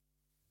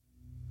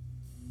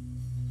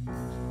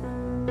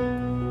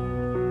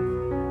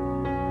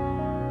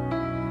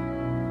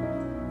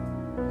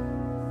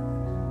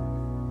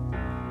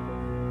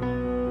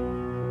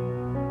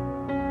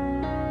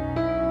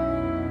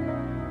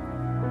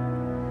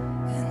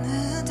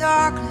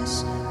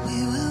darkness, we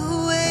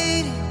were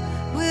waiting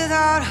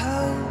without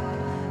hope,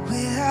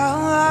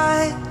 without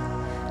light,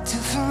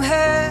 till from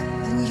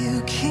heaven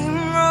you came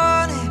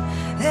running.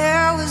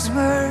 There was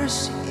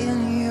mercy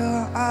in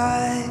your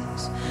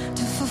eyes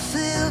to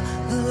fulfill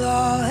the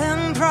law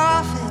and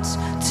prophets.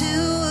 To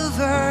a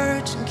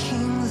virgin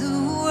came the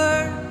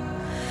word,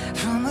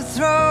 from a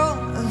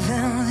throne of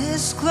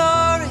endless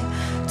glory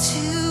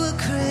to a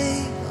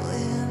cradle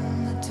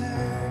in the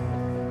dirt.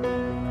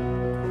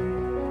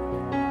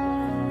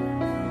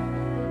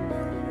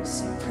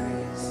 Sing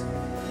praise.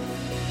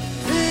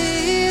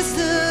 Praise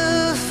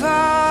the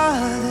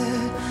Father,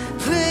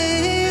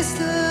 praise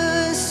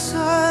the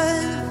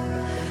Son,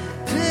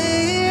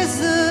 praise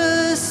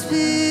the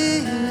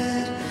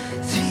Spirit,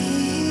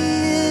 three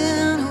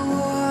in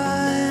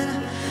one.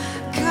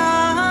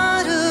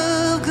 God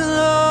of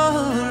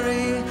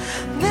glory,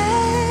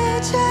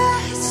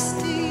 majesty,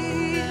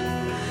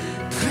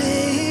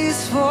 praise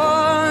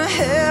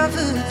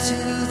forever to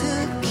the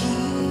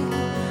King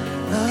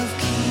of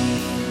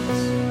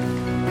Kings.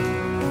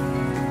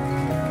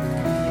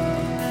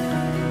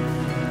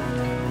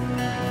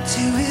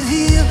 To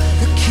reveal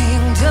the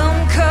kingdom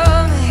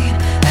coming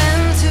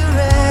and to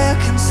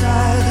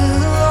reconcile the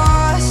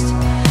lost,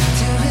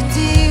 to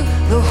redeem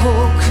the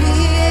whole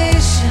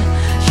creation.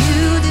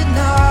 You did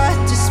not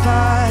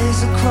despise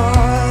the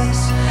cross,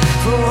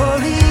 for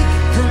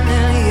even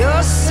in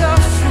your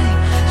suffering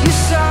you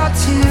saw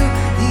to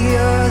the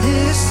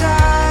other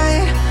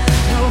side,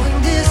 knowing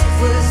this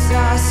was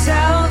our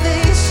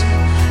salvation.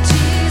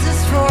 Jesus,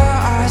 for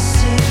our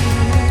sin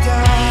you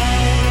died.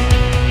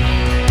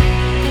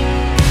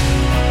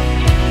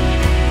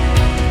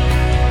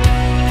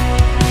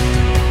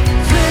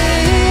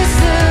 Praise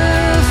the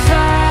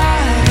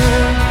Father,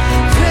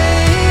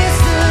 praise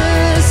the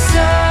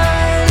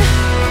Son,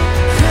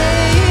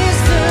 praise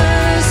the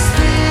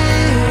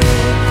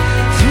Spirit,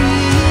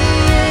 three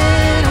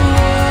in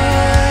one.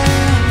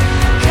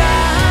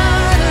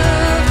 God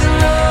of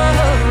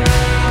glory,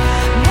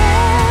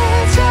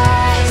 majesty,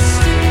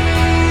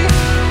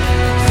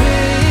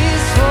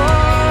 praise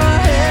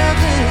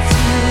forever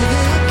to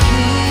the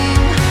King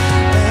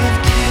of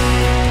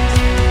Kings.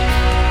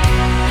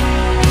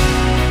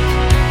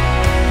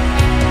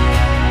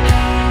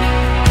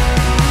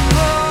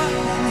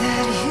 Morning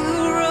that you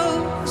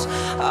rose,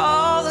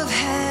 all of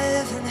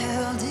heaven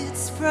held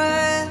its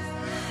breath,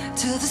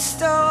 till the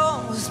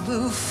stone was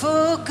moved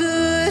for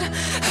good,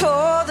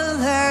 for the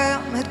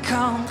Lamb had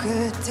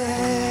conquered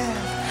death.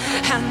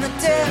 And the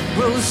dead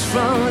rose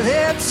from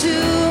their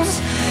tombs,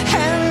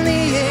 and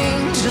the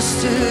angels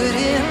stood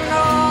in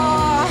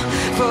awe,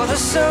 for the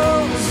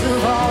souls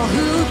of all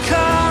who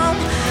come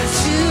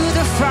to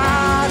the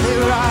Father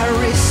are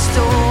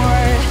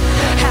restored,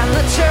 and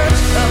the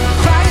church of